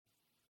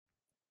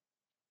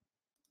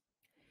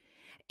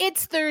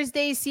It's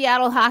Thursday,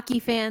 Seattle hockey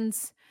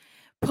fans.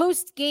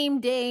 Post-game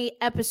day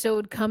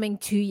episode coming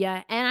to you.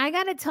 And I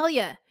got to tell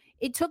you,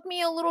 it took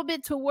me a little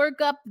bit to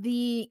work up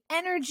the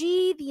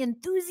energy, the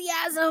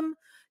enthusiasm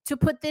to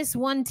put this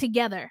one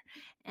together.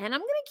 And I'm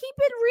going to keep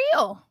it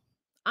real.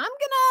 I'm going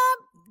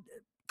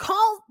to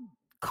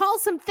call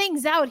some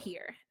things out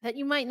here that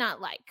you might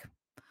not like.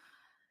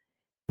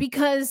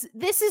 Because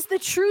this is the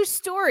true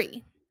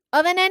story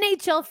of an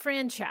NHL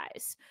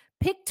franchise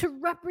picked to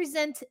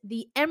represent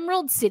the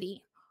Emerald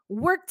City,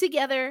 work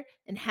together,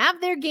 and have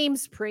their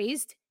games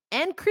praised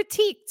and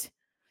critiqued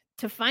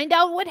to find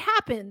out what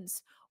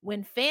happens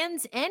when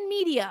fans and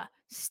media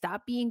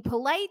stop being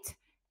polite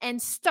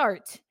and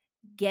start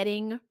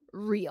getting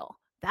real.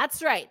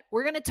 That's right.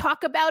 We're going to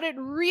talk about it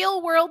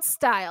real world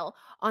style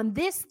on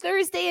this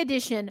Thursday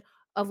edition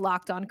of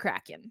Locked On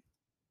Kraken.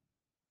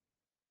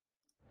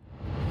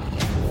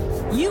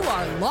 You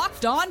are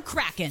Locked On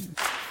Kraken,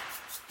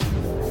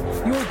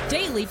 your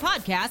daily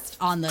podcast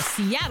on the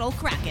Seattle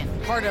Kraken,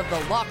 part of the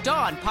Locked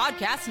On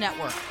Podcast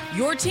Network,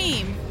 your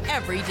team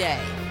every day.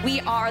 We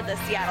are the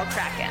Seattle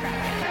Kraken.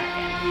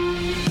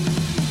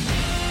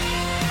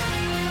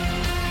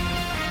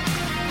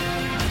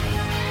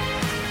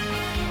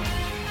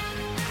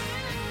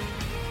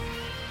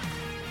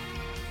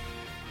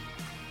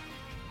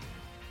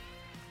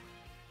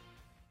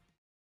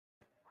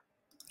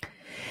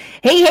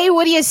 Hey,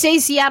 what do you say,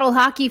 Seattle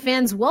hockey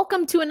fans?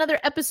 Welcome to another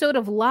episode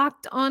of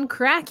Locked On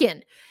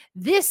Kraken.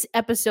 This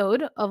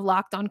episode of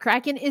Locked On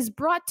Kraken is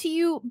brought to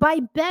you by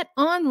Bet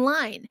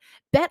Online.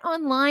 Bet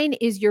Online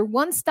is your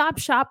one-stop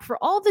shop for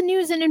all the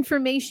news and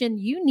information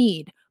you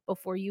need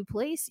before you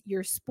place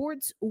your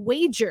sports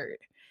wager.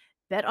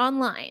 Bet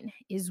Online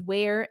is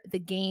where the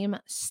game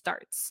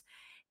starts.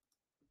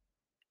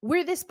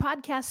 Where this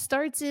podcast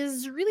starts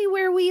is really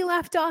where we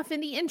left off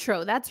in the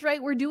intro. That's right.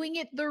 We're doing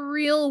it the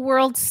real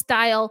world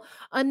style.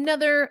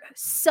 Another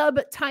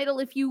subtitle,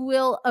 if you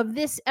will, of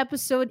this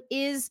episode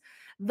is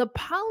The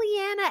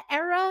Pollyanna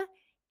Era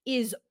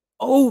is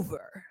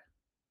Over.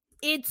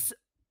 It's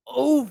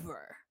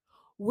over.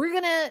 We're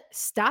going to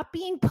stop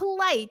being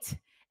polite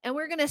and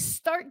we're going to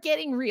start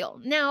getting real.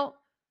 Now,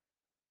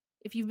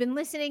 if you've been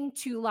listening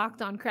to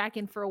Locked On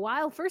Kraken for a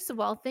while, first of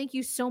all, thank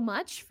you so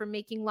much for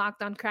making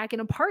Locked On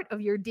Kraken a part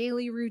of your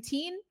daily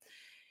routine.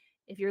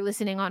 If you're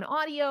listening on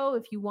audio,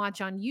 if you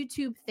watch on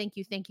YouTube, thank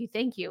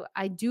you.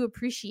 I do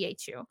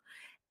appreciate you.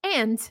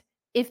 And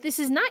if this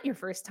is not your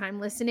first time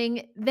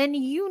listening, then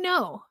you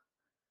know,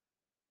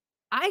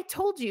 I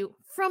told you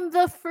from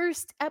the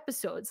first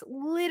episodes,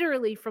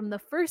 literally from the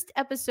first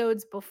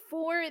episodes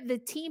before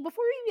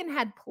we even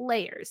had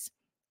players,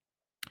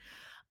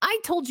 I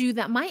told you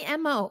that my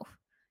MO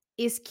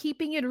is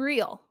keeping it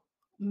real.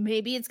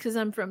 Maybe it's because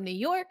I'm from New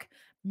York.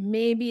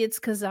 Maybe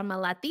it's because I'm a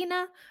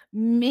Latina.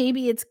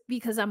 Maybe it's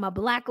because I'm a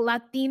Black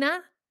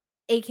Latina,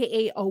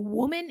 aka a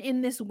woman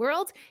in this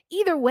world.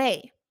 Either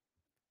way,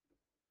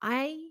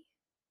 I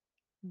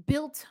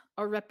built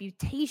a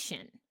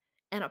reputation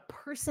and a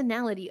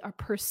personality, a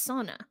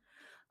persona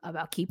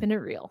about keeping it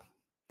real.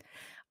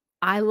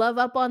 I love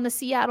up on the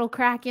Seattle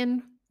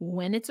Kraken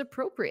when it's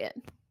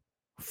appropriate.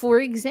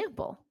 For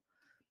example,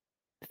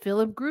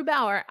 Philipp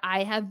Grubauer,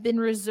 I have been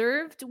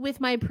reserved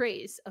with my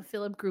praise of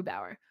Philipp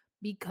Grubauer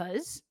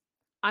because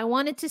I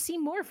wanted to see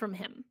more from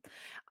him.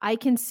 I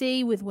can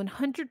say with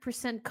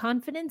 100%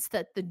 confidence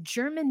that the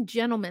German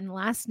gentleman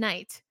last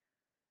night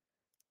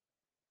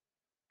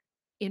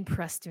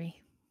impressed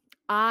me.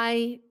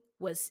 I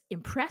was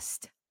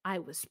impressed. I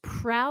was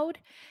proud.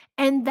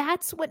 And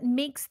that's what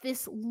makes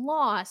this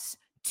loss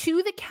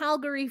to the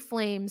Calgary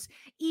Flames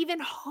even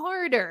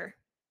harder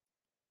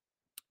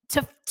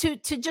to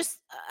just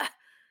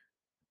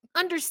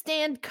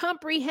understand,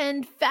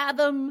 comprehend,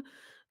 fathom.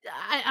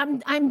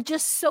 I'm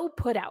just so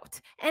put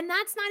out. And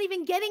that's not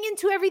even getting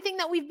into everything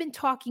that we've been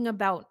talking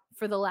about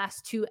for the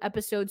last 2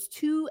 episodes,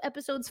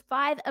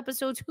 5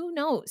 episodes, who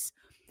knows?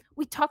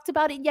 We talked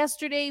about it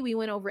yesterday. We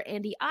went over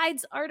Andy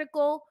Ide's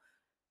article.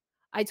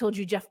 I told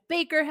you Jeff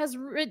Baker has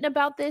written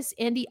about this.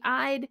 Andy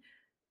Ide,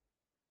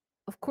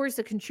 of course,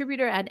 a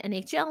contributor at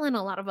NHL and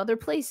a lot of other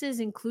places,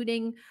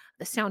 including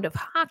The Sound of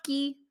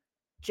Hockey.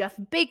 Jeff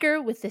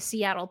Baker with the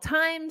Seattle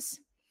Times.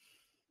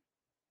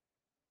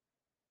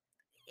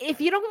 If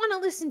you don't want to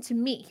listen to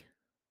me,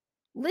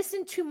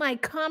 listen to my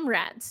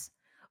comrades,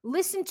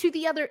 listen to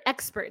the other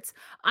experts.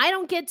 I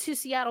don't get to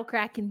Seattle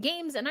Kraken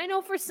games, and I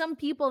know for some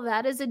people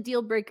that is a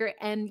deal breaker,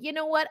 and you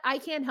know what? I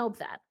can't help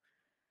that.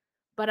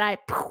 But I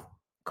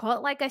call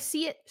it like I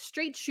see it,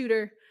 straight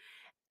shooter,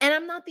 and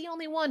I'm not the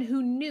only one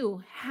who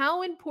knew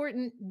how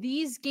important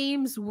these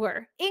games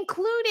were,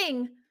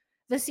 including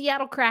the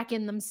Seattle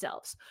Kraken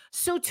themselves.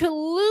 So to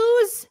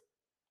lose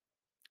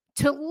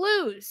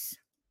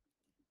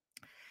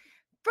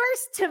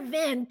first to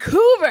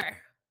Vancouver,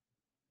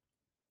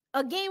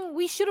 a game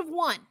we should have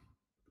won.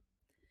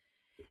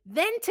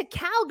 Then to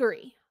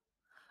Calgary,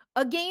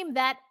 a game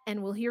that,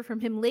 and we'll hear from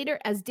him later,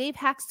 as Dave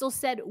Haxtell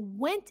said,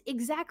 went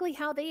exactly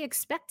how they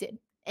expected.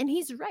 And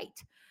he's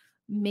right.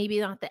 maybe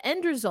not the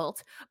end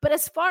result, but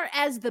as far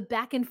as the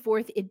back and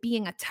forth, it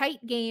being a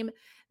tight game,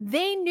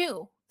 they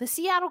knew, the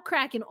Seattle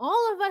Kraken,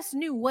 all of us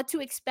knew what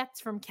to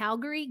expect from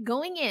Calgary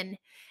going in.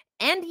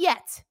 And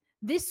yet,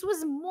 this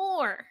was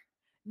more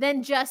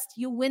than just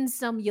you win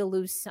some, you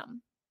lose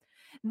some.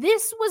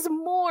 This was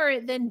more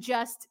than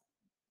just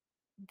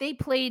they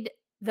played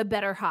the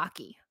better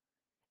hockey.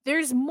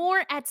 There's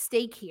more at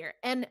stake here.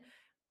 And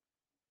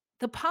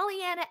the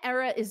Pollyanna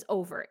era is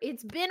over.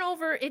 It's been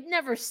over. It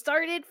never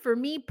started for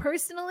me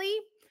personally.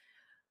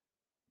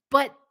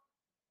 But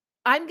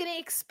I'm going to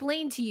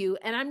explain to you,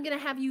 and I'm going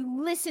to have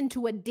you listen to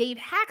what Dave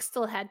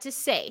Hakstol had to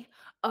say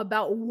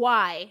about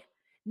why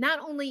not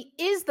only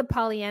is the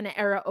Pollyanna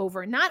era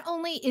over, not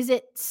only is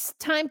it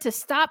time to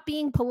stop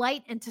being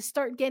polite and to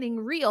start getting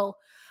real,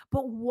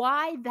 but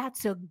why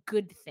that's a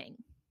good thing.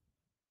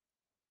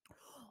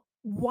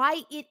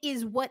 Why it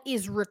is what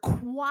is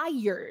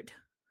required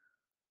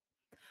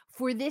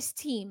for this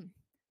team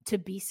to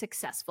be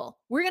successful.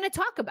 We're going to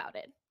talk about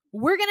it.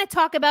 We're going to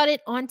talk about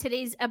it on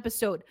today's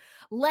episode.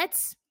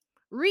 Let's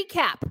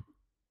recap.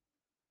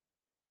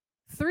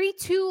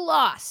 3-2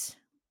 loss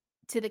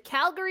to the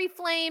Calgary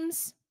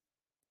Flames.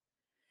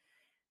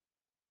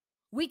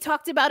 We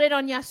talked about it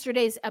on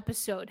yesterday's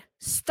episode.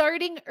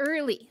 Starting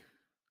early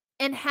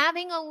and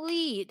having a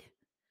lead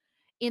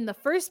in the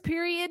first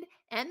period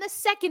and the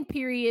second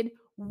period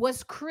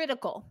was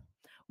critical.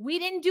 We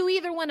didn't do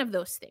either one of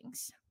those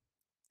things.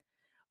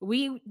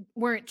 We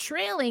weren't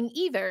trailing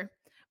either,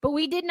 but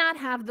we did not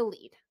have the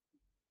lead.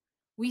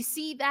 We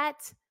see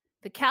that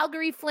the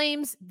Calgary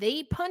Flames,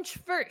 they punch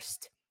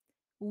first.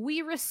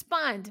 We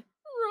respond.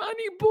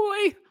 Ronnie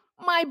boy,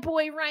 my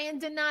boy Ryan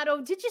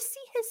Donato. Did you see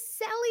his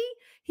celly?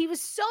 He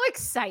was so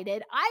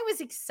excited. I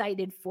was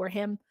excited for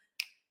him.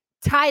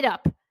 Tied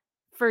up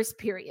first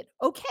period.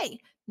 Okay,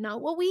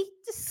 not what we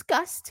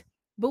discussed,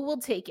 but we'll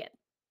take it.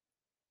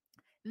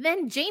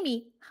 Then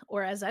Jamie,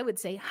 or as I would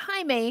say,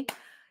 Jaime,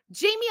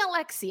 Jamie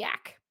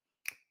Alexiak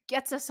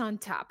gets us on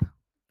top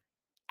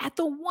at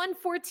the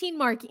 1:14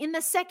 mark in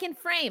the second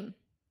frame.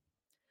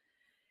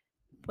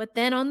 But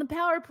then on the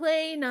power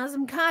play,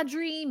 Nazem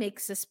Kadri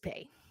makes us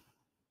pay.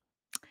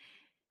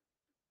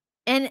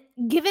 And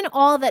given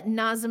all that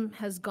Nazem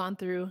has gone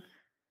through,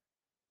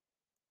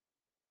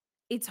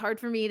 it's hard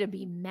for me to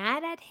be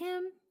mad at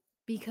him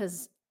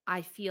because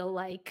I feel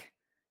like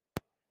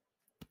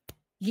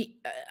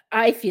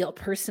I feel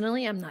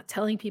personally, I'm not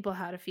telling people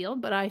how to feel,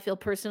 but I feel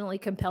personally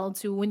compelled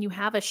to, when you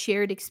have a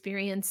shared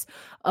experience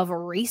of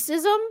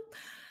racism,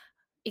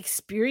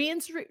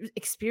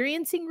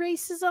 experiencing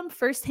racism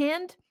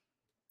firsthand,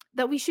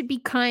 that we should be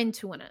kind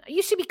to one another.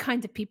 You should be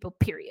kind to people,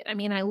 period. I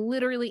mean, I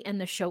literally end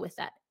the show with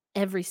that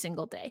every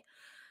single day.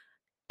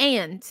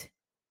 And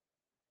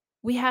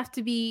we have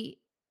to be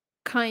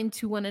kind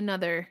to one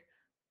another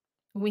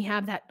when we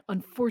have that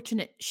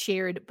unfortunate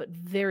shared but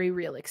very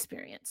real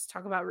experience.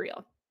 Talk about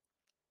real.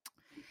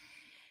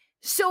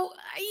 So,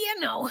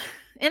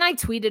 and I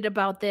tweeted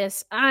about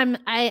this.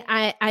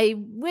 I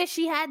wish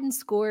he hadn't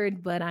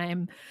scored, but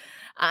I'm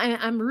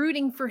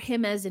rooting for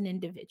him as an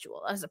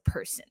individual, as a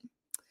person.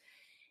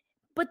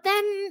 But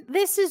then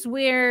this is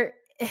where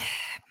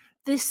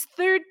this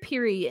third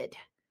period,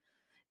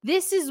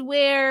 this is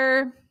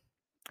where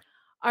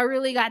I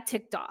really got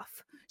ticked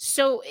off.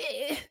 So,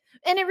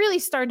 and it really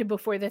started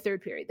before the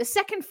third period. The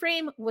second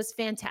frame was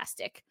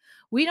fantastic.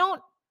 We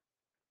don't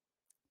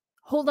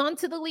hold on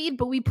to the lead,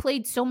 but we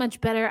played so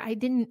much better.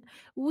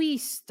 We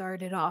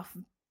started off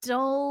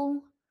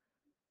dull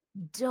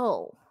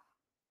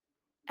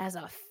as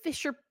a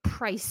Fisher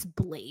Price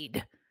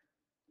blade.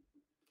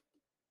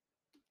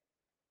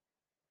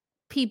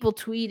 People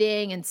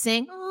tweeting and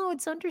saying, oh,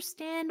 it's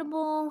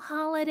understandable,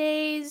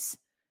 holidays.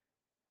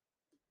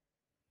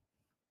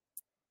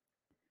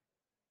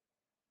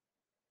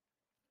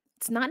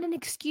 It's not an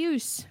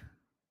excuse.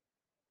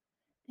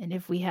 And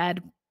if we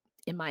had,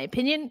 in my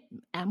opinion,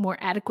 a more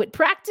adequate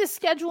practice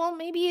schedule,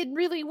 maybe it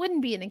really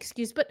wouldn't be an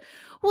excuse. But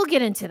we'll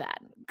get into that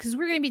because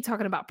we're going to be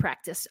talking about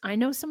practice. I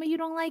know some of you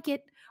don't like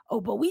it. Oh,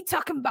 but we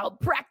talking about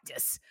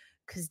practice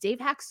because Dave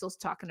Hakstol's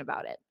talking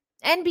about it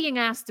and being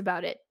asked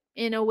about it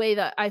in a way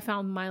that I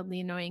found mildly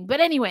annoying. But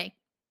anyway,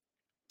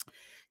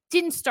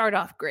 didn't start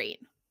off great.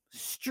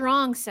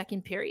 Strong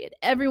second period.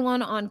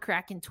 Everyone on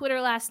Kraken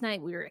Twitter last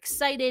night, we were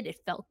excited. It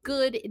felt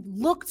good. It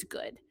looked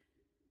good.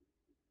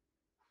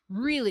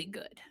 Really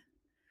good.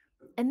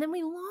 And then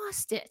we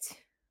lost it.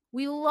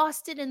 We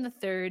lost it in the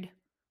third.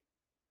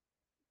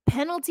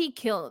 Penalty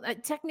kill.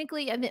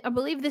 Technically, I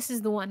believe this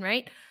is the one,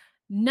 right?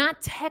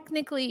 Not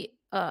technically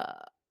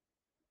a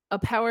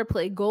power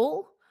play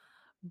goal,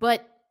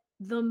 but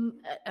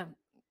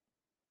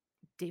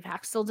Dave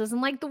Hakstol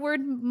doesn't like the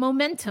word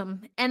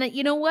momentum. And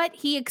you know what?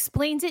 He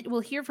explains it.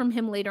 We'll hear from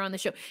him later on the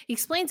show. He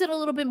explains it a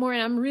little bit more,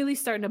 and I'm really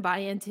starting to buy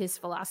into his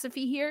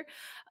philosophy here.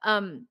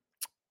 The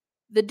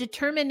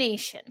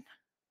determination.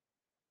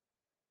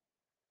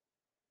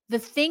 The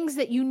things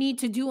that you need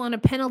to do on a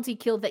penalty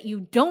kill that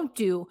you don't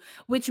do,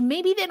 which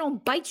maybe they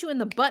don't bite you in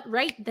the butt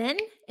right then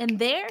and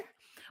there,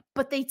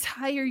 but they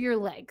tire your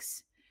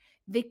legs.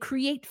 they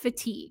create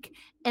fatigue.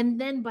 And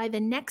then by the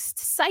next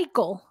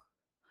cycle,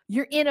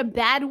 you're in a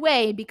bad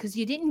way because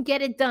you didn't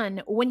get it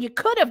done when you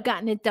could have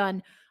gotten it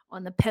done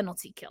on the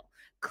penalty kill,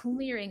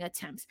 clearing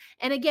attempts.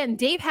 And again,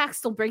 Dave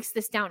Haxtell breaks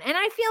this down. And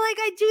I feel like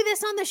I do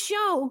this on the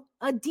show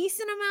a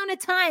decent amount of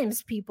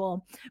times,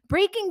 people,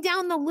 breaking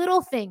down the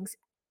little things.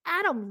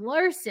 Adam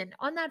Larsson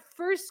on that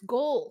first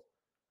goal.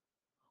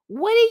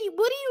 What are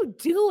you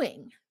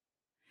doing?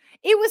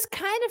 It was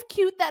kind of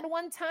cute that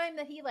one time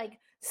that he like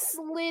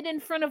slid in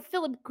front of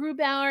Philip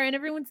Grubauer and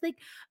everyone's like,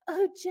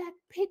 oh, Jack,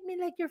 paint me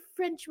like your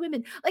French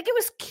women. Like, it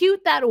was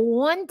cute that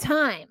one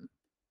time.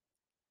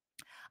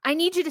 I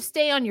need you to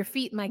stay on your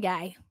feet, my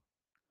guy.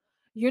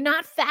 You're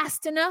not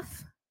fast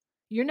enough.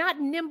 You're not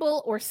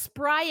nimble or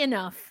spry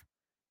enough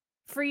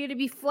for you to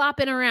be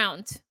flopping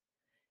around.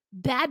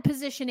 Bad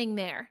positioning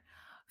there.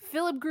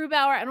 Philip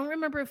Grubauer, I don't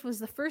remember if it was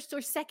the first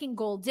or second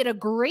goal, did a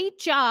great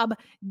job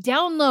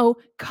down low,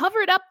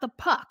 covered up the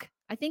puck.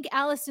 I think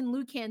Allison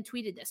Lucan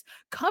tweeted this.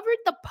 Covered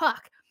the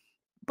puck.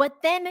 But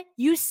then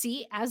you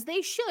see, as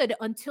they should,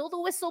 until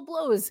the whistle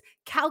blows,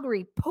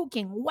 Calgary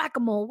poking,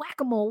 whack-a-mole,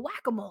 whack-a-mole,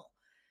 whack-a-mole.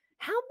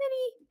 How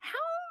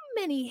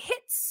many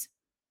hits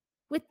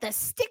with the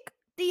stick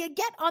do you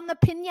get on the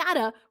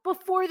piñata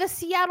before the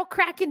Seattle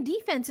Kraken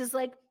defense is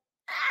like,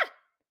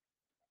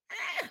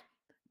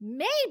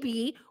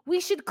 maybe we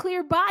should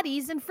clear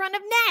bodies in front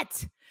of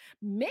net.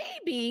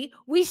 Maybe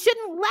we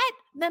shouldn't let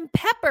them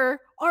pepper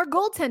our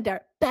goaltender.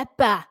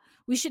 Peppa.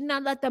 We should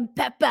not let them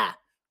pepper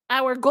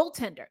our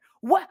goaltender.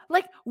 What?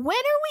 Like, when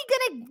are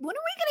we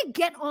gonna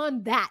get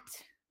on that?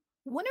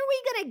 When are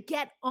we gonna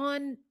get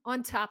on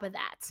top of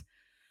that?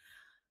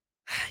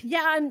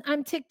 Yeah,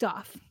 I'm ticked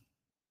off.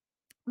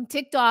 I'm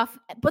ticked off,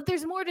 but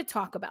there's more to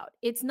talk about.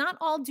 It's not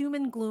all doom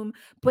and gloom,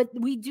 but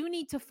we do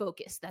need to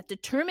focus. That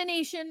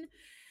determination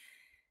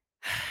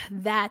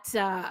that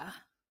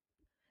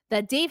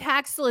Dave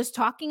Haxtell is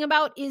talking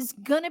about is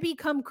going to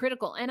become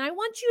critical. And I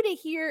want you to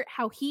hear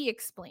how he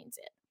explains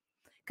it,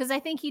 because I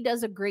think he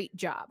does a great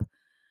job.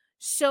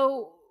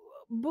 So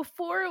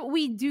before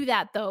we do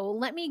that, though,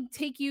 let me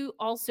take you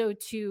also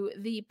to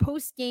the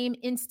post-game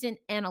instant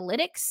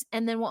analytics,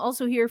 and then we'll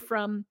also hear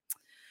from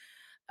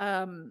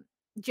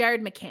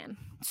Jared McCann.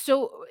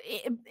 So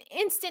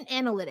instant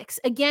analytics.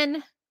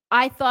 Again,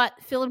 I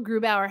thought Philip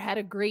Grubauer had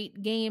a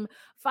great game.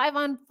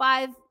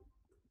 5-on-5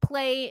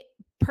 play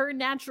per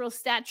natural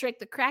stat trick.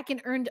 The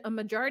Kraken earned a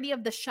majority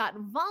of the shot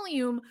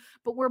volume,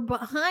 but we're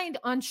behind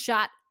on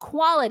shot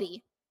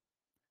quality.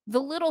 The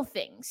little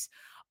things.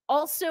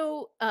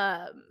 Also,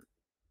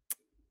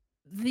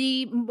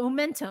 the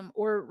momentum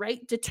or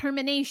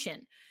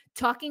determination.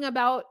 Talking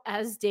about,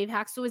 as Dave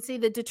Haxtell would say,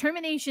 the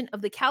determination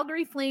of the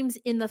Calgary Flames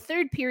in the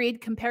third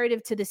period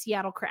comparative to the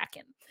Seattle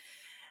Kraken.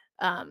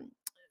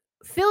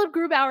 Philip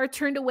Grubauer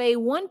turned away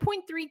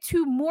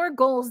 1.32 more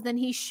goals than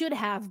he should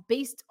have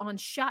based on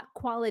shot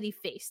quality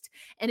faced.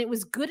 And it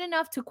was good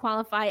enough to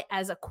qualify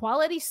as a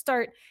quality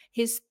start,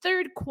 his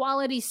third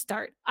quality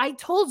start. I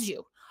told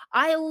you,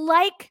 I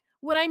like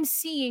what I'm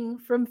seeing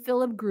from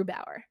Philip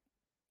Grubauer.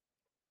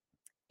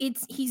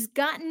 He's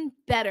gotten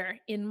better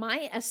in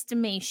my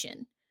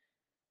estimation.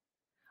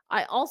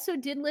 I also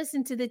did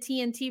listen to the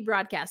TNT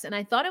broadcast, and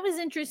I thought it was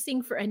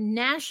interesting for a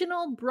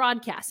national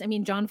broadcast. I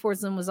mean, John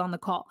Forsland was on the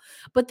call,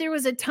 but there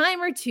was a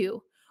time or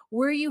two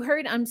where you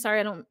heard, I'm sorry,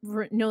 I don't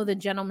know the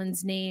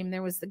gentleman's name.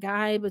 There was the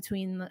guy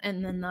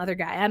and then the other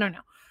guy. I don't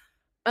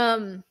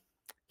know.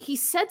 He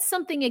said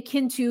something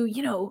akin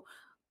to,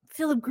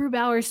 Philip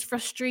Grubauer's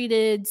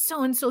frustrated,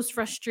 so-and-so's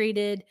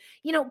frustrated,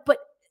 but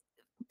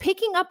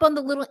picking up on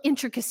the little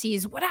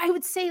intricacies, what I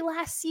would say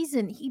last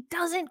season, he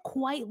doesn't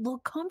quite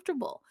look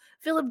comfortable.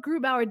 Philip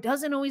Grubauer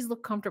doesn't always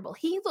look comfortable.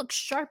 He looks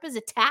sharp as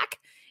a tack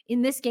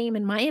in this game,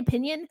 in my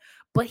opinion,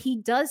 but he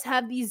does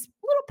have these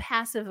little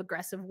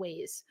passive-aggressive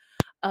ways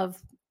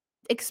of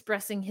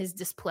expressing his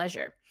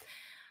displeasure.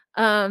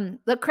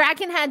 The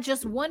Kraken had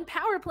just one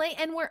power play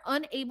and were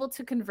unable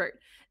to convert.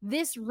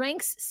 This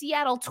ranks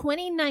Seattle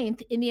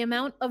 29th in the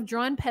amount of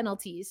drawn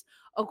penalties,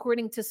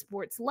 according to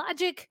Sports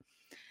Logic.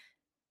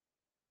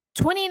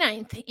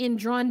 29th in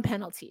drawn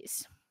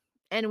penalties.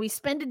 And we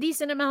spend a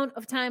decent amount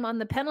of time on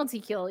the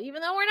penalty kill,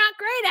 even though we're not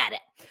great at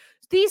it.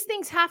 These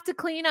things have to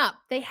clean up.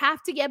 They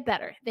have to get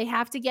better.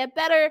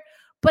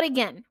 But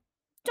again,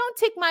 don't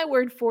take my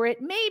word for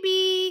it.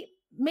 Maybe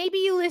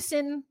you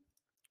listen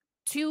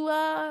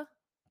to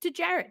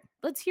Jared.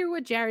 Let's hear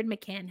what Jared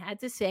McCann had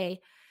to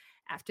say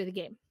after the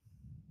game.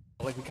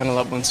 Like we kind of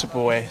let one slip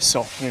away,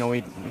 so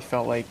we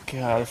felt like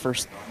the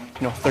first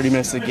 30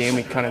 minutes of the game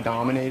we kind of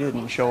dominated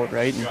and showed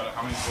right, and,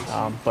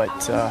 but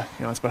it's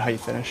about how you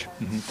finish.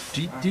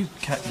 Mm-hmm. Do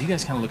you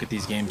guys kind of look at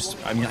these games?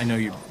 I mean, I know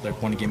you're like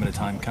one game at a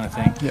time kind of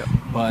thing. Yeah.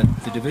 But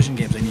the division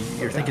games, I mean,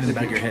 you're thinking in the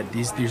back of your head,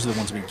 these are the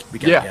ones we got to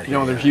get.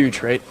 Yeah, they're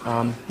huge, right?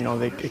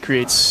 It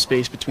creates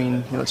space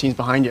between teams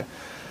behind you.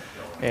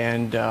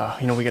 And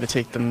we got to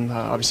take them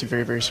obviously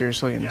very, very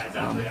seriously, and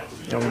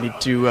we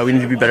need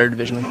to be better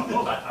divisionally.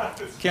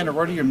 Kander,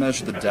 where do you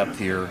measure the depth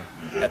here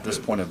at this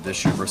point of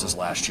this year versus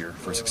last year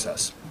for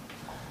success?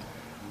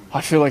 I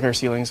feel like our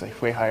ceiling's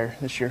like way higher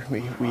this year.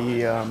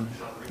 We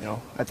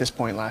at this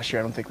point last year,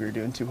 I don't think we were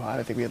doing too hot.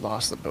 I think we had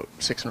lost about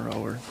 6 in a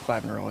row or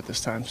 5 in a row at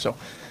this time. So,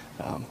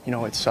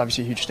 it's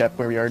obviously a huge step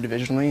where we are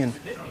divisionally, and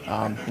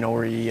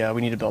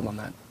we need to build on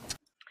that.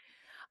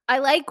 I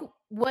like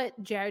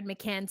what Jared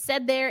McCann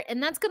said there,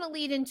 and that's going to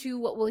lead into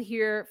what we'll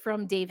hear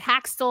from Dave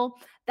Hakstol.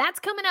 That's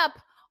coming up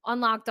on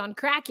Locked on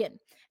Kraken.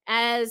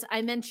 As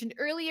I mentioned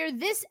earlier,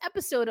 this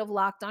episode of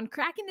Locked on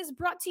Kraken is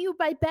brought to you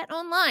by Bet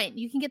Online.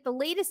 You can get the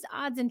latest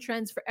odds and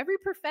trends for every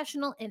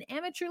professional and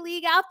amateur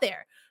league out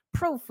there.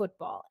 Pro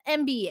football,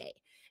 NBA,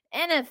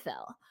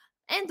 NFL,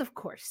 and of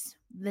course,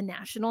 the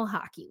National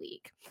Hockey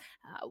League.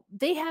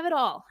 They have it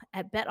all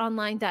at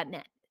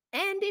betonline.net.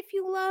 And if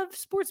you love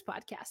sports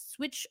podcasts,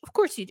 which of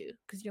course you do,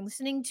 because you're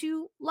listening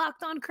to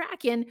Locked on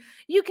Kraken,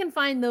 you can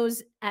find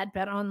those at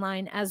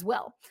BetOnline as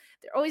well.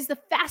 They're always the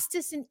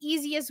fastest and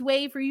easiest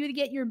way for you to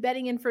get your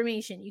betting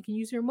information. You can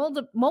use your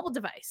mobile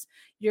device,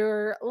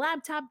 your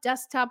laptop,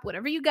 desktop,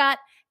 whatever you got,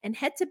 and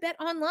head to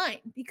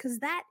BetOnline, because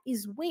that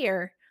is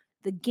where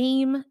the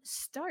game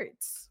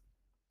starts.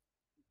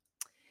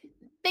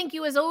 Thank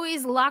you, as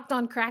always, Locked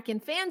on Kraken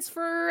fans,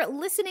 for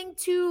listening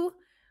to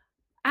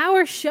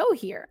our show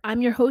here.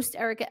 I'm your host,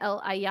 Erica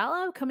L.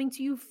 Ayala, coming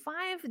to you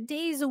 5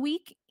 days a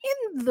week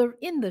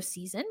in the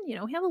season. We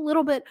have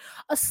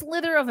a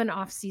slither of an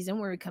off season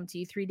where we come to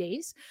you 3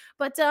 days,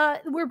 but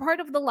we're part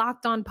of the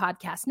Locked On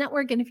Podcast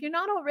Network. And if you're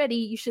not already,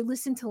 you should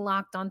listen to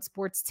Locked On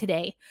Sports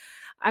Today.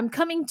 I'm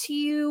coming to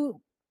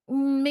you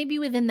maybe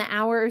within the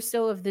hour or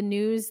so of the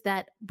news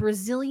that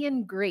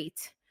Brazilian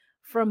great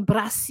from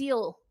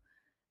Brazil,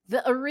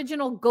 the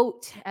original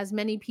GOAT, as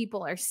many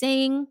people are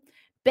saying,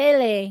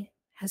 Pelé,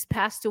 has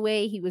passed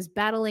away. He was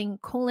battling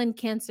colon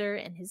cancer,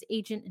 and his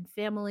agent and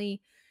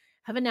family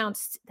have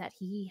announced that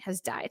he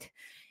has died.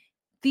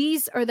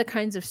 These are the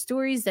kinds of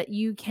stories that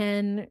you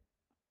can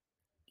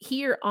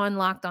hear on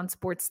Locked On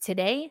Sports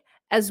Today,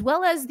 as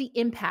well as the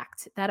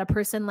impact that a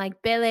person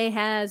like Pelé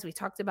has. We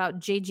talked about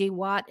J.J.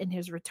 Watt and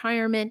his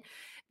retirement.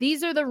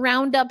 These are the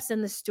roundups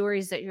and the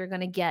stories that you're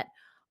going to get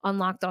on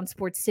Locked On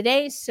Sports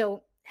Today.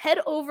 So head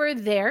over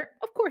there,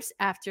 of course,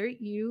 after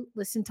you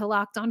listen to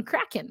Locked On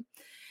Kraken.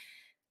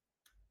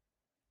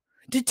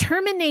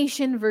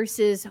 Determination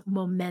versus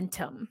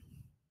momentum.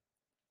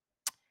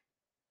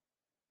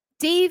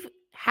 Dave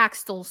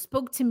Hakstol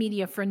spoke to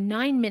media for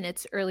 9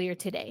 minutes earlier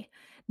today.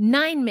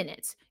 9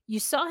 minutes. You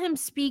saw him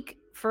speak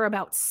for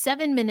about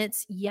 7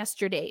 minutes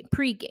yesterday,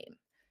 pregame.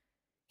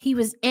 He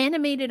was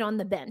animated on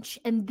the bench,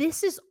 and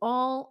this is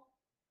all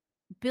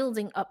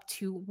building up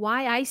to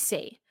why I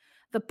say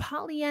the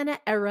Pollyanna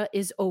era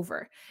is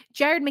over.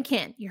 Jared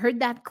McCann, you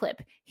heard that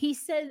clip. He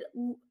said,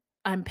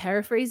 I'm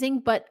paraphrasing,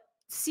 but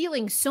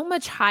ceiling so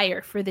much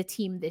higher for the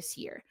team this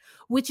year,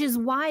 which is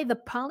why the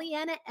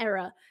Pollyanna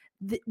era,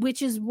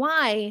 which is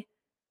why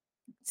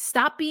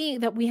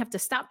we have to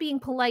stop being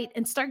polite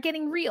and start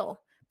getting real,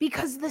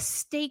 because the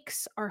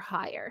stakes are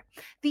higher.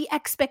 The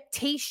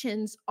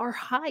expectations are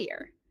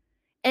higher.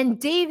 And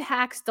Dave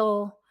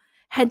Hakstol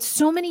had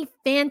so many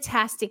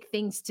fantastic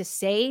things to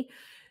say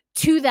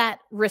to that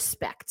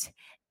respect.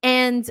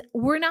 And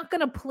we're not going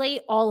to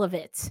play all of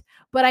it,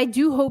 but I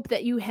do hope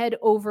that you head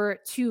over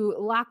to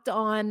Locked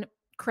On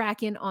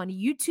Kraken on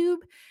YouTube,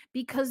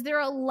 because there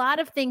are a lot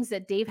of things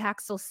that Dave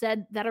Hakstol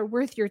said that are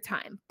worth your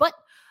time. But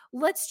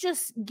let's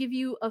just give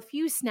you a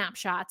few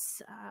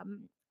snapshots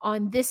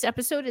on this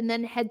episode and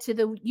then head to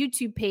the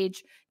YouTube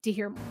page to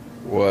hear more.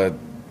 What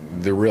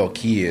the real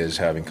key is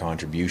having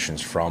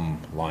contributions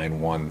from line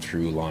 1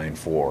 through line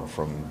 4,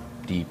 from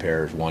D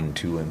pairs 1,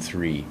 2, and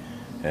 3,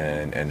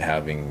 and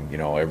having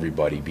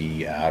everybody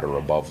be at or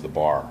above the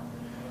bar.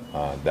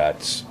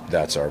 That's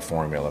our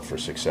formula for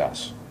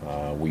success.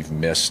 We've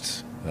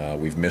missed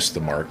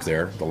the mark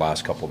there the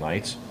last couple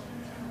nights.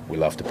 We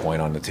left a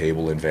point on the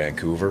table in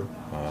Vancouver.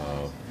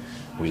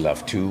 We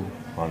left 2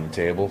 on the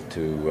table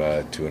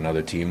to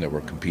another team that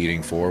we're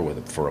competing for a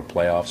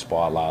playoff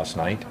spot last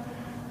night.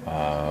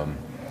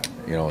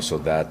 So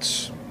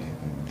that's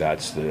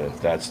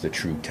the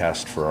true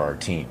test for our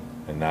team,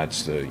 and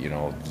that's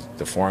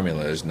the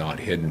formula is not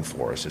hidden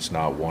for us. It's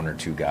not 1 or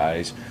 2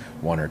 guys,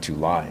 1 or 2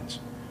 lines.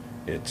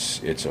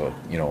 It's a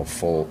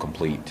full,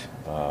 complete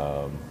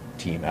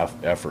team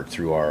effort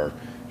through our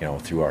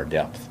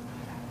depth.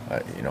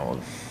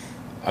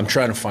 I'm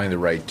trying to find the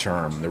right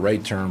term. The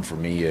right term for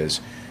me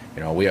is,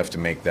 we have to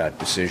make that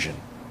decision,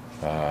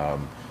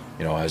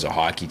 as a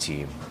hockey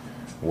team,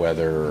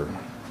 whether,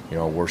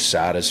 we're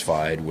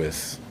satisfied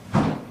with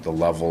the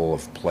level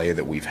of play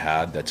that we've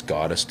had that's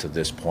got us to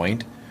this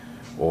point,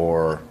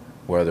 or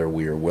whether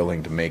we are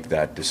willing to make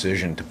that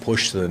decision to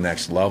push to the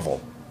next level,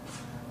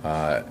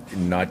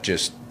 not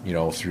just,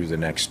 through the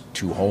next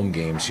 2 home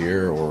games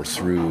here or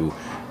through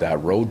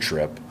that road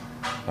trip,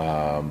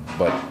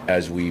 but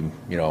as we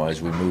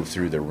move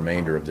through the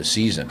remainder of the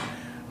season.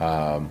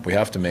 We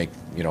have to make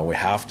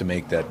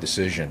that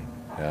decision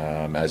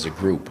as a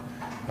group,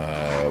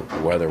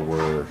 whether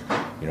we're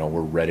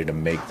ready to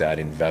make that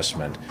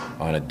investment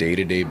on a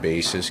day-to-day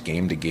basis,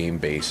 game-to-game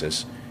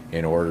basis,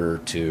 in order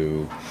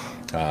to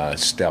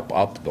step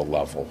up the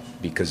level,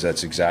 because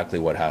that's exactly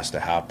what has to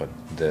happen.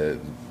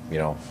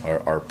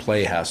 Our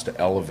play has to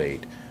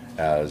elevate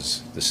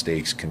as the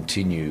stakes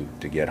continue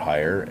to get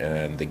higher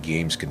and the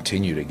games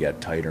continue to get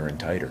tighter and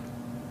tighter.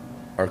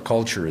 Our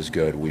culture is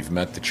good. We've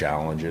met the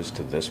challenges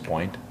to this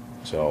point,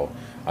 so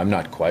I'm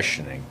not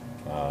questioning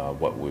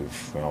what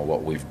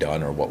we've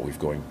done or what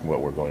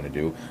we're going to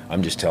do.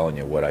 I'm just telling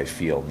you what I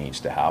feel needs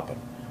to happen.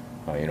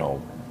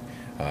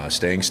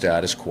 Staying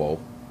status quo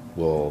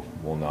will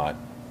not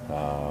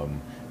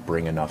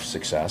bring enough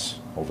success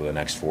over the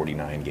next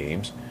 49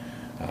 games.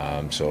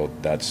 So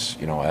that's,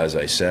 as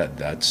I said,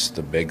 that's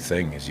the big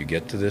thing. As you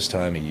get to this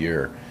time of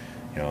year,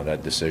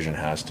 that decision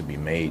has to be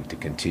made to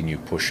continue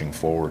pushing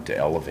forward to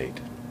elevate.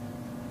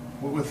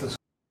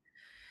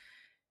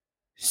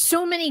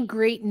 So many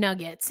great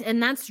nuggets,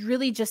 and that's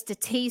really just a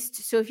taste.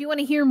 So if you want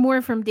to hear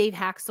more from Dave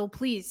Hakstol,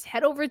 please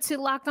head over to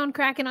Locked On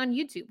Kraken on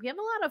YouTube. We have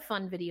a lot of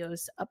fun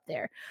videos up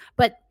there.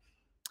 But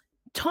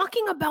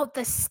talking about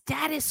the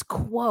status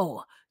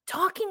quo,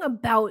 talking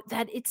about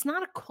that it's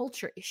not a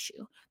culture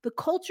issue. The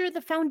culture,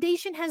 the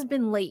foundation has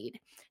been laid.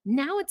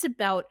 Now it's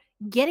about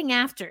getting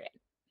after it,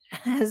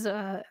 as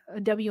a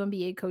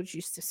WNBA coach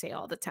used to say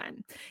all the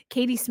time.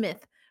 Katie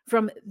Smith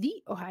from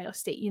the Ohio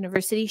State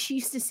University, she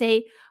used to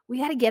say, we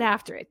got to get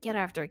after it, get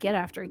after it, get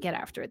after it, get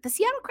after it. The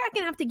Seattle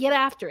Kraken have to get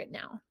after it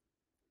now.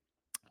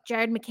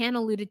 Jared McCann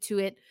alluded to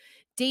it.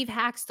 Dave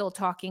Hakstol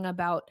talking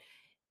about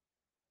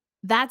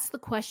that's the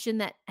question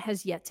that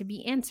has yet to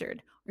be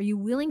answered. Are you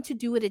willing to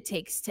do what it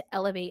takes to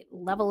elevate,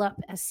 level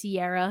up as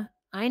Sierra?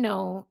 I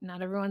know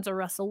not everyone's a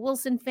Russell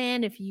Wilson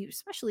fan,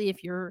 especially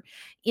if you're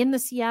in the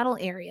Seattle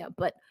area,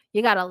 but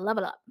you got to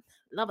level up,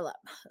 level up,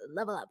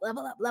 level up,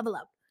 level up, level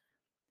up.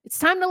 It's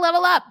time to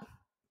level up.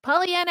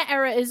 Pollyanna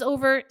era is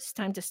over. It's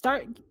time to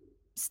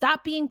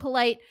stop being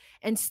polite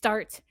and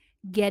start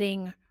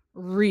getting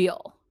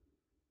real.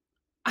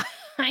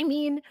 I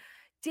mean,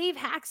 Dave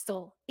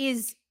Hakstol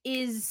is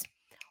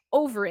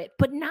over it,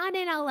 but not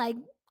in a like,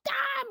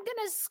 I'm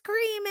going to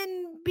scream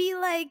and be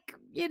like,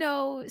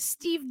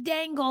 Steve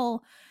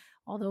Dangle,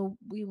 although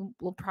we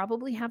will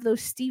probably have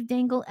those Steve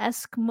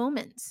Dangle-esque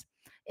moments.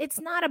 It's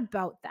not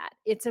about that.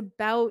 It's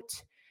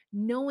about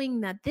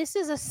knowing that this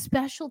is a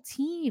special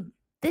team.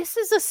 This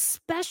is a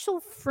special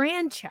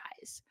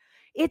franchise.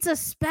 It's a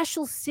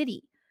special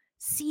city.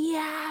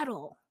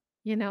 Seattle,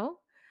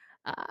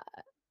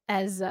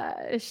 as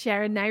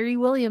Sharon Nairi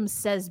Williams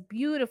says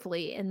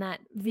beautifully in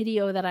that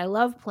video that I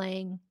love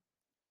playing,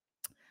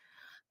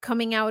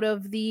 coming out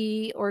of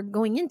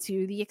going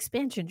into the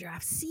expansion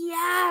draft.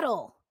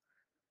 Seattle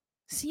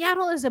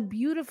is a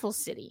beautiful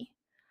city.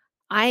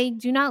 I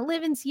do not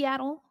live in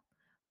Seattle,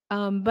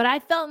 but I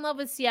fell in love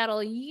with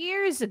Seattle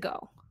years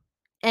ago,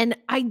 and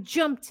I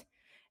jumped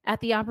at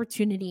the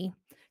opportunity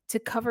to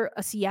cover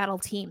a Seattle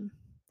team.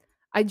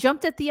 I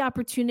jumped at the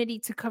opportunity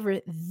to cover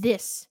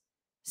this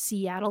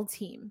Seattle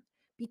team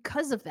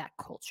because of that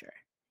culture.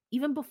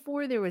 Even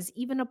before there was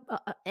even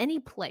any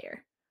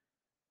player,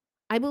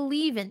 I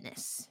believe in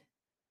this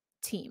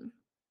team.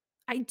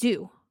 I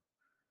do.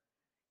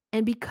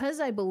 And because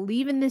I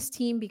believe in this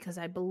team, because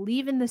I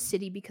believe in the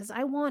city, because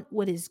I want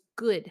what is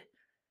good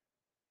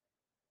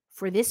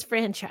for this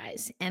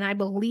franchise, and I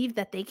believe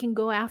that they can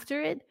go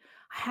after it,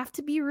 I have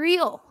to be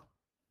real.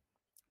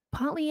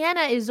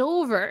 Pollyanna is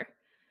over.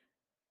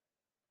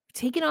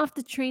 Taking off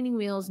the training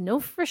wheels.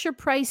 No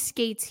Fisher-Price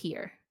skates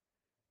here.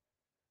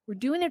 We're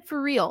doing it for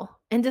real.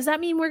 And does that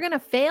mean we're going to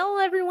fail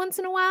every once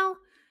in a while?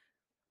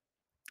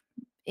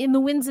 In the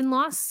wins and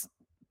loss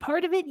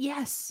part of it?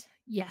 Yes.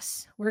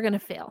 Yes, we're going to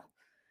fail.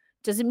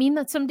 Does it mean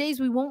that some days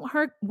we won't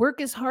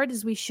work as hard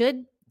as we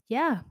should?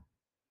 Yeah.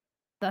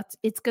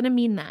 It's going to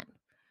mean that.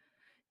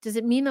 Does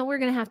it mean that we're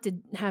going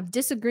to have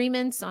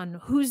disagreements on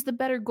who's the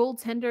better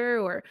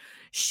goaltender or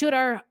should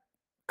our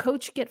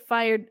coach get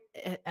fired?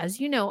 As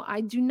you know,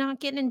 I do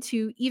not get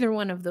into either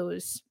one of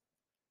those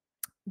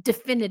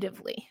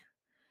definitively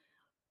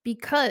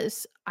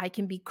because I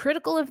can be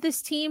critical of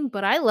this team,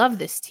 but I love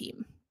this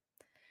team.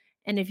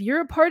 And if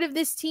you're a part of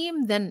this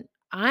team, then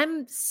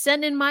I'm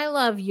sending my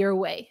love your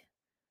way.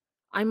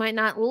 I might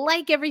not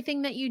like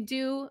everything that you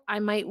do. I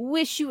might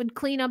wish you would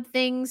clean up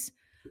things.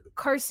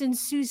 Carson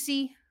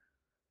Soucy,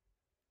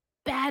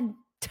 bad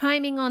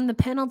timing on the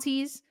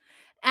penalties.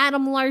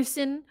 Adam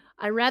Larson,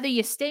 I'd rather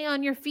you stay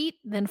on your feet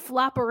than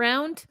flop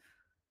around.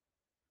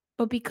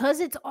 But because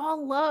it's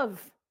all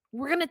love,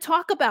 we're going to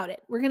talk about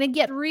it. We're going to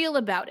get real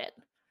about it.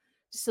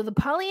 So the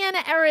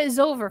Pollyanna era is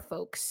over,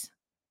 folks.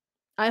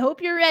 I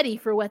hope you're ready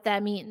for what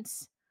that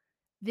means.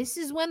 This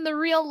is when the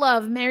real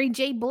love, Mary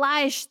J.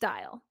 Blige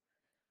style,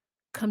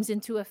 comes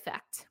into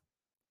effect.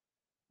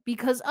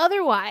 Because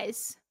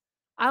otherwise,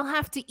 I'll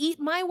have to eat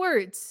my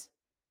words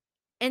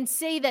and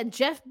say that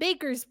Jeff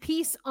Baker's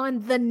piece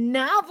on the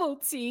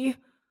novelty,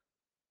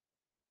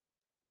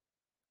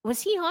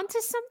 was he onto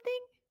something?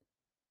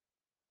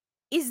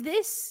 Is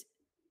this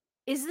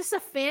a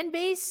fan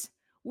base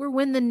where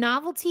when the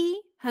novelty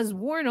has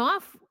worn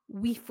off,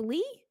 we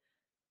flee?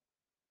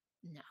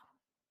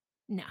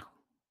 No,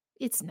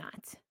 it's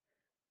not.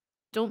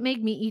 Don't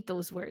make me eat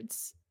those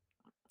words.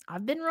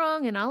 I've been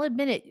wrong, and I'll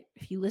admit it.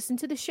 If you listen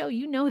to the show,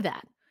 you know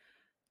that.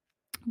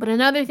 But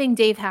another thing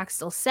Dave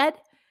Haxtell said,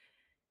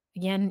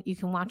 again, you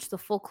can watch the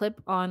full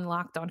clip on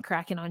Locked on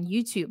Kraken on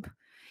YouTube.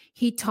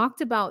 He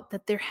talked about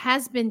that there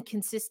has been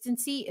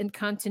consistency and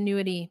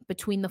continuity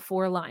between the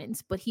four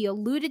lines, but he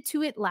alluded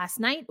to it last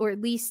night, or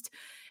at least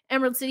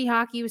Emerald City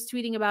Hockey was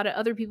tweeting about it.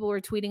 Other people were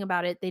tweeting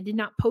about it. They did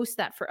not post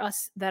that for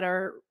us that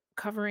are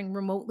covering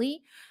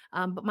remotely.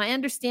 But my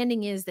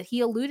understanding is that he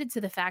alluded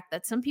to the fact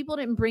that some people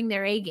didn't bring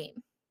their A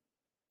game.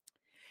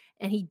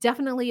 And he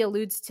definitely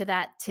alludes to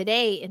that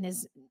today in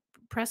his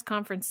press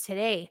conference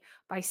today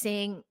by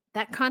saying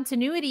that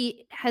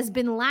continuity has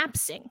been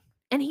lapsing.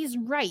 And he's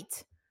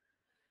right.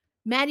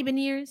 Matty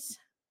Beniers,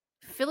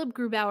 Philip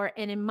Grubauer,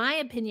 and in my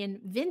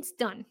opinion, Vince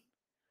Dunn,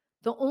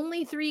 the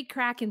only three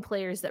Kraken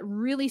players that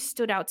really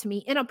stood out to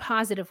me in a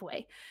positive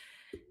way.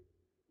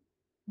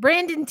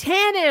 Brandon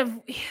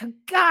Tanev,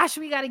 gosh,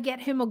 we got to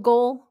get him a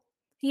goal.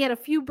 He had a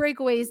few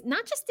breakaways,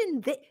 not just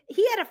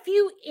he had a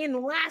few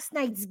in last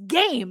night's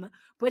game,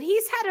 but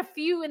he's had a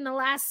few in the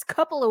last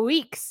couple of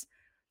weeks.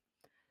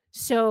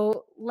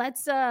 So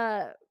let's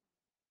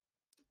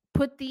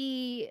put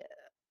the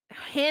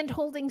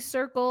hand-holding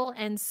circle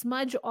and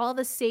smudge all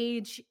the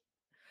sage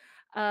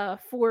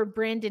for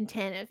Brandon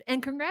Tanev.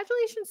 And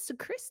congratulations to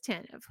Chris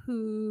Tanev,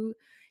 who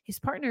his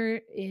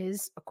partner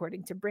is,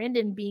 according to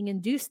Brandon, being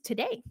induced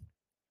today.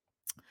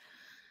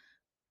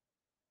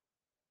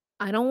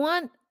 I don't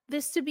want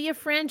this to be a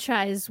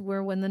franchise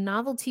where when the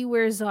novelty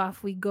wears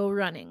off, we go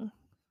running.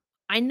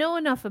 I know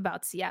enough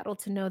about Seattle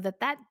to know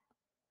that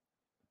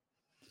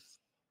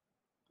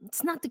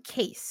it's not the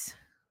case.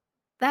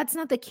 That's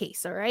not the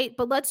case, all right?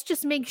 But let's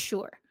just make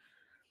sure.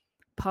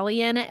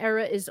 Pollyanna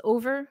era is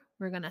over.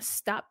 We're going to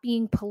stop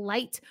being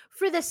polite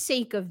for the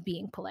sake of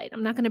being polite.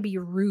 I'm not going to be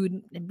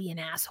rude and be an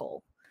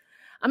asshole.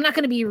 I'm not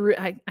going to be rude.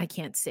 I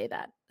can't say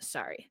that.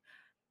 Sorry.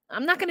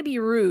 I'm not going to be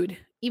rude,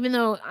 even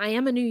though I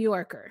am a New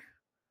Yorker.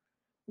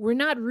 We're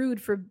not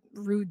rude for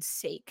rude's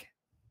sake.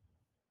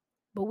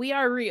 But we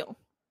are real.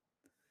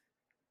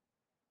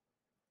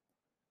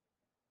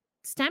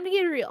 It's time to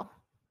get real.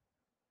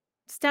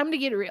 It's time to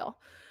get real.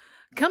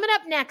 Coming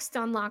up next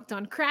on Locked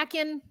on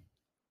Kraken,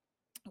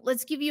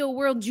 let's give you a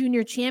World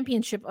Junior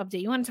Championship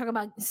update. You want to talk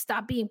about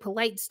stop being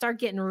polite, start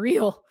getting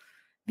real.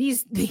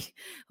 These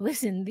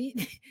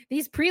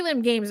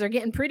prelim games are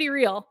getting pretty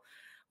real.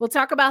 We'll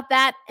talk about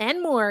that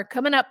and more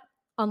coming up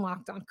on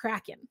Locked on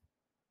Kraken.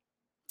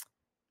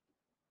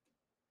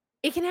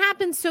 It can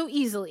happen so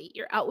easily.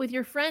 You're out with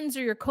your friends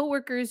or your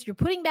coworkers, you're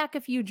putting back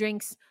a few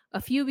drinks,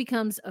 a few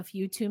becomes a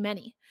few too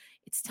many.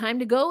 It's time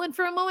to go, and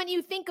for a moment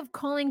you think of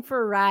calling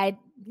for a ride.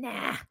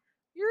 Nah,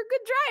 you're a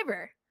good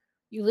driver.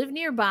 You live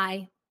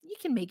nearby, you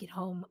can make it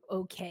home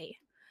okay.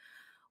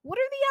 What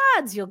are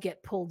the odds you'll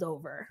get pulled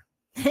over?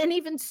 And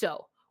even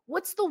so,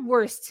 what's the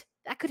worst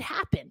that could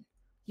happen?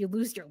 You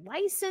lose your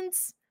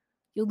license?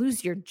 You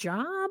lose your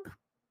job?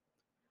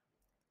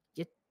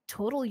 You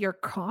total your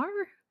car?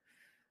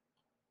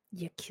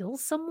 You kill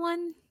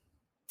someone?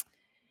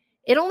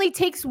 It only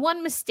takes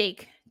one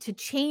mistake to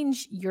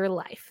change your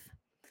life,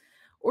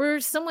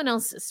 or someone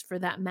else's for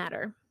that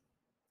matter,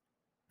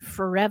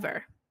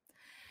 forever.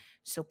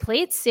 So play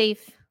it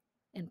safe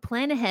and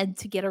plan ahead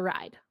to get a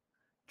ride.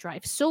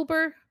 Drive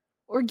sober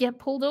or get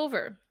pulled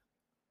over.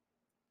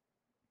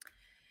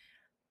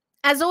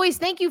 As always,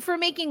 thank you for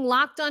making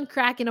Locked on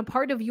Kraken a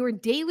part of your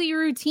daily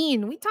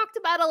routine. We talked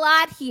about a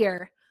lot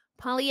here.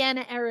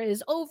 Pollyanna era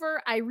is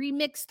over. I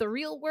remixed the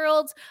real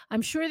world.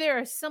 I'm sure there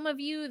are some of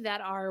you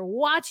that are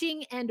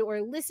watching and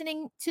or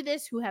listening to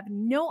this who have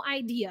no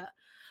idea.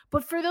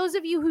 But for those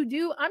of you who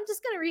do, I'm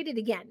just going to read it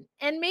again.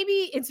 And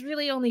maybe it's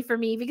really only for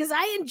me because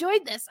I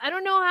enjoyed this. I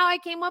don't know how I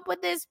came up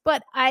with this,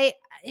 but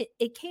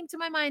it came to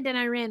my mind and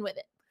I ran with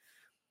it.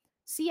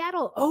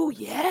 Seattle. Oh,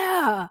 yeah.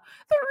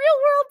 The real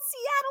world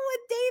Seattle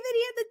with David.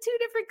 He had the two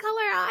different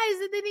color eyes,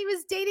 and then he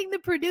was dating the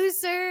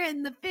producer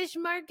and the fish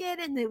market,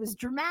 and it was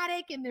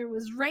dramatic, and there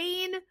was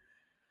rain.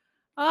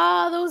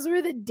 Oh, those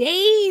were the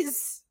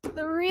days.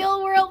 The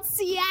real world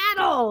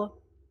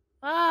Seattle.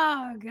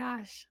 Oh,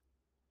 gosh.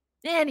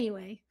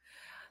 Anyway,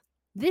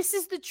 this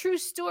is the true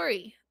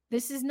story.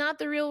 This is not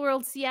the real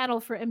world Seattle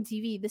for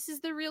MTV. This is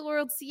the real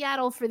world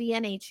Seattle for the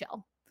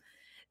NHL.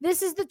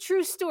 This is the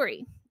true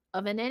story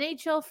of an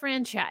NHL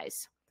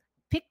franchise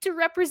picked to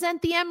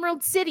represent the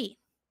Emerald City,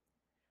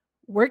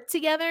 work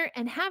together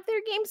and have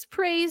their games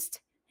praised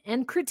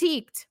and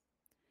critiqued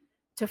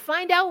to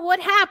find out what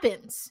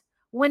happens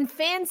when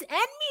fans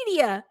and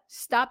media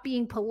stop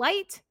being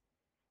polite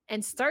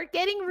and start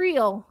getting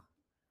real.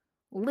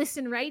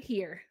 Listen right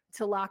here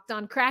to Locked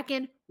on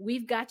Kraken.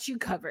 We've got you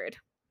covered.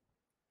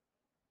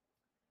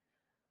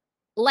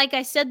 Like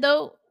I said,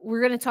 though,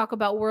 we're going to talk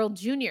about World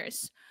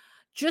Juniors.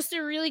 Just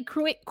a really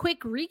quick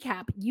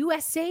recap.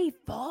 USA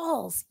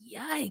falls,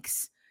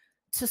 yikes,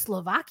 to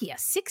Slovakia,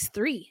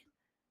 6-3.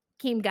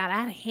 Game got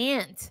out of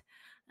hand.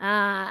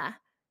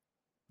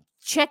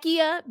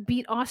 Czechia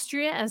beat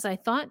Austria, as I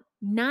thought,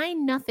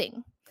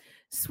 9-0.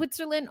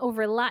 Switzerland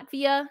over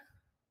Latvia,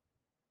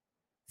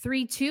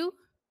 3-2.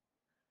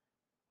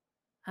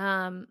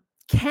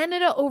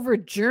 Canada over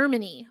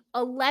Germany,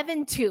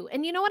 11-2.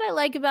 And you know what I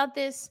like about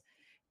this?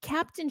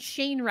 Captain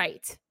Shane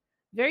Wright,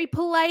 very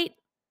polite,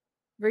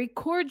 very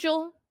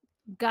cordial,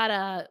 got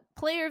a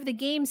player of the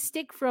game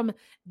stick from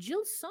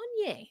Jill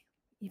Saunier.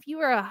 If you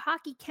are a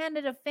Hockey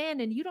Canada fan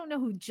and you don't know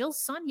who Jill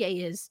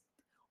Saunier is,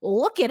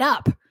 look it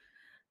up.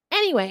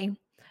 Anyway,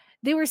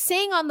 they were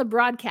saying on the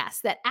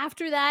broadcast that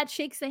after that,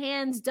 shakes the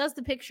hands, does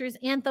the pictures,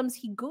 anthems,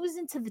 he goes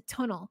into the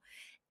tunnel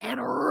and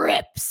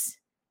rips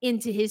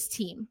into his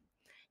team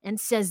and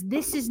says,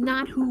 this is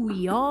not who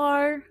we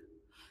are.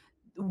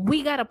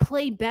 We got to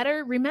play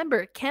better.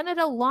 Remember,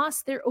 Canada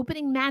lost their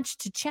opening match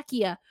to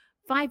Czechia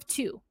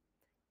 5-2.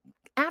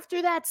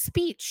 After that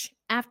speech,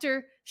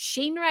 after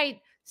Shane Wright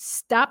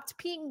stopped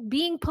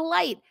being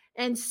polite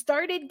and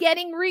started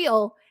getting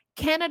real,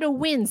 Canada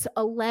wins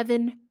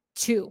 11-2.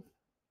 Do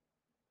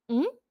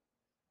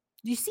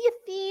you see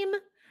a theme?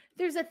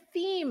 There's a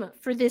theme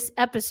for this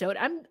episode.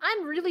 I'm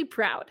really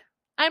proud.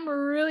 I'm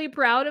really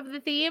proud of the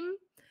theme,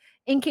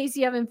 in case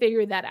you haven't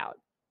figured that out.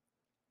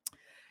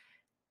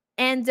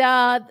 And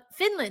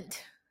Finland,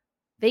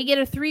 they get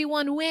a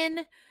 3-1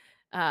 win.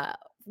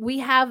 We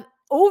have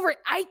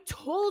I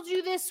told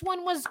you this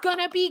one was going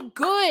to be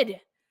good.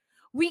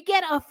 We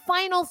get a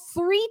final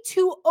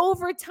 3-2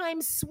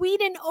 overtime,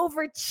 Sweden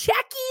over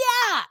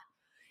Czechia.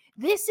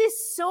 This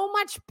is so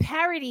much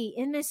parity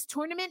in this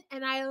tournament,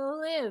 and I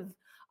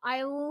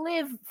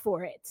live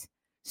for it.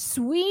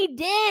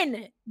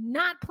 Sweden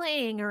not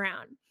playing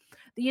around.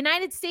 The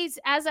United States,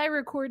 as I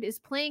record, is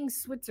playing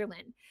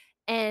Switzerland,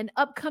 and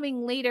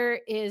upcoming later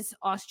is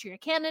Austria,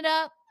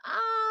 Canada.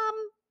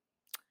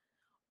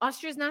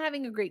 Austria's not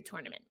having a great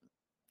tournament.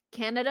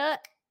 Canada,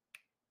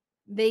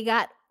 they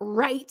got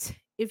right,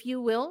 if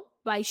you will,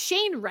 by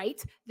Shane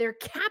Wright, their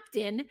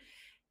captain,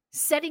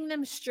 setting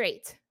them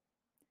straight.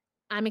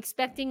 I'm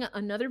expecting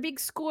another big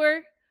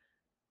score.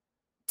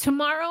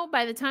 Tomorrow,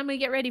 by the time we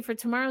get ready for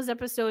tomorrow's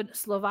episode,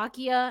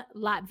 Slovakia,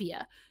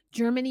 Latvia,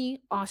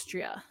 Germany,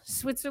 Austria,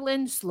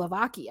 Switzerland,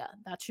 Slovakia.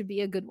 That should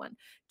be a good one.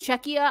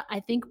 Czechia, I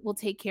think, will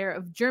take care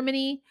of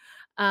Germany.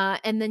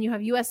 And then you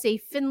have USA,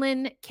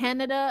 Finland,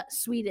 Canada,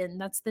 Sweden.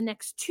 That's the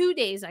next 2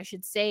 days, I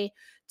should say,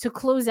 to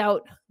close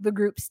out the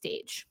group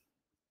stage.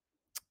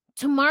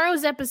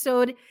 Tomorrow's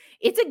episode,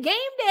 it's a game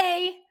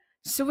day.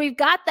 So we've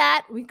got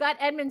that. We've got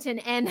Edmonton.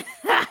 And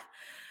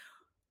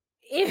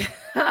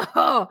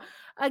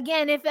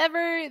again, if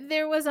ever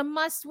there was a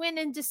must win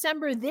in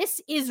December,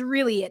 this is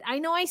really it. I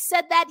know I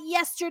said that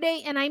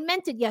yesterday and I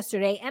meant it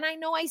yesterday. And I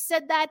know I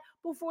said that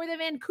before the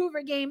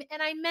Vancouver game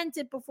and I meant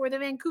it before the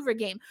Vancouver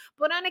game.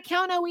 But on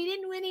account of we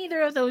didn't win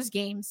either of those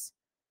games.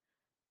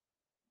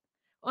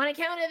 On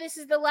account of this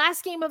is the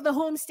last game of the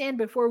homestand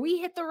before we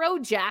hit the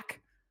road,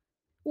 Jack.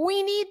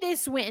 We need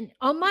this win.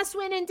 A must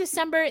win in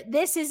December.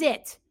 This is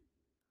it.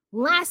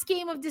 Last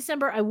game of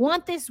December. I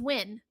want this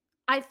win.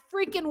 I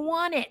freaking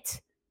want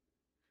it.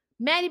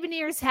 Matty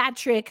Beniers hat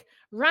trick.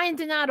 Ryan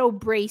Donato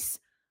brace.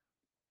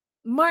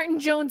 Martin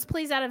Jones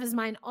plays out of his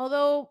mind.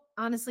 Although,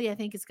 honestly, I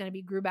think it's going to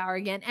be Grubauer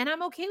again. And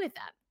I'm okay with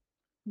that.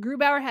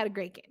 Grubauer had a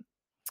great game.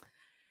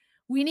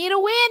 We need a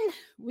win.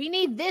 We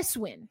need this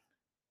win.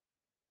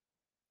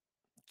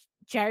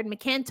 Jared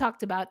McCann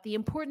talked about the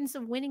importance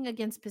of winning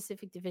against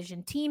Pacific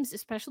Division teams,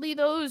 especially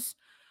those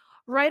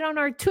right on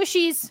our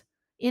tushies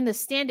in the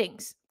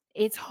standings.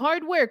 It's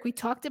hard work. We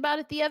talked about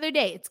it the other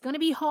day. It's going to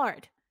be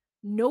hard.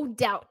 No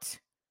doubt.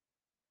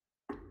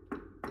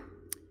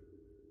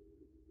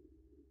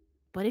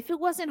 But if it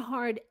wasn't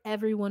hard,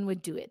 everyone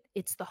would do it.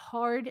 It's the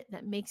hard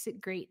that makes it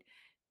great.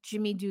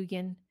 Jimmy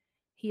Dugan,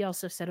 he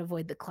also said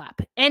avoid the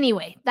clap.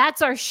 Anyway,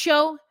 that's our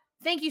show.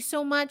 Thank you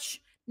so much.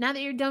 Now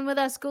that you're done with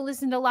us, go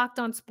listen to Locked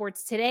On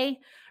Sports today.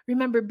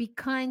 Remember, be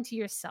kind to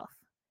yourself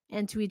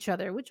and to each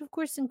other, which of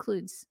course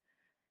includes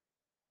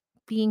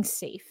being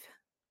safe.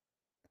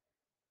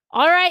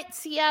 All right,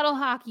 Seattle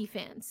hockey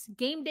fans,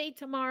 game day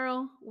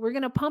tomorrow. We're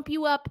going to pump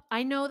you up.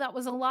 I know that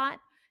was a lot,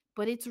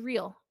 but it's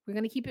real. We're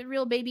going to keep it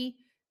real, baby.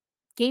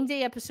 Game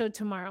day episode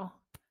tomorrow.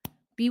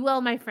 Be well,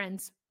 my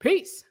friends.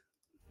 Peace.